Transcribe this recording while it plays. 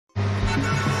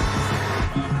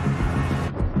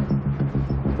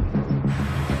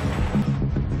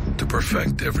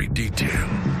perfect every detail.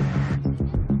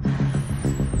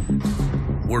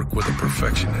 Work with a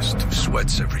perfectionist who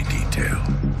sweats every detail.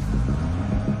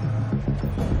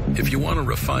 If you want to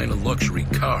refine a luxury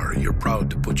car you're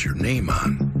proud to put your name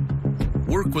on,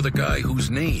 work with a guy whose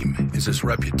name is his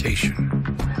reputation.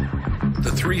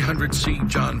 The 300C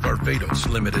John Varvatos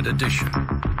Limited Edition.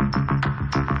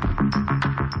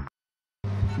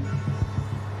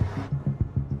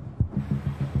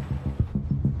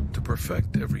 To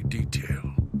perfect every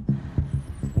detail,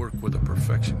 work with a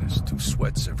perfectionist who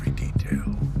sweats every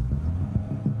detail.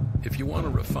 If you want to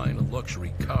refine a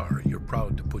luxury car you're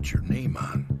proud to put your name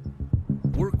on,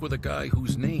 work with a guy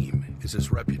whose name is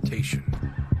his reputation.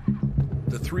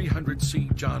 The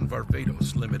 300C John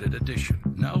Varvatos Limited Edition.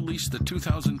 Now lease the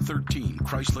 2013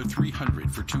 Chrysler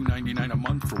 300 for $299 a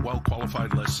month for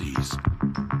well-qualified lessees.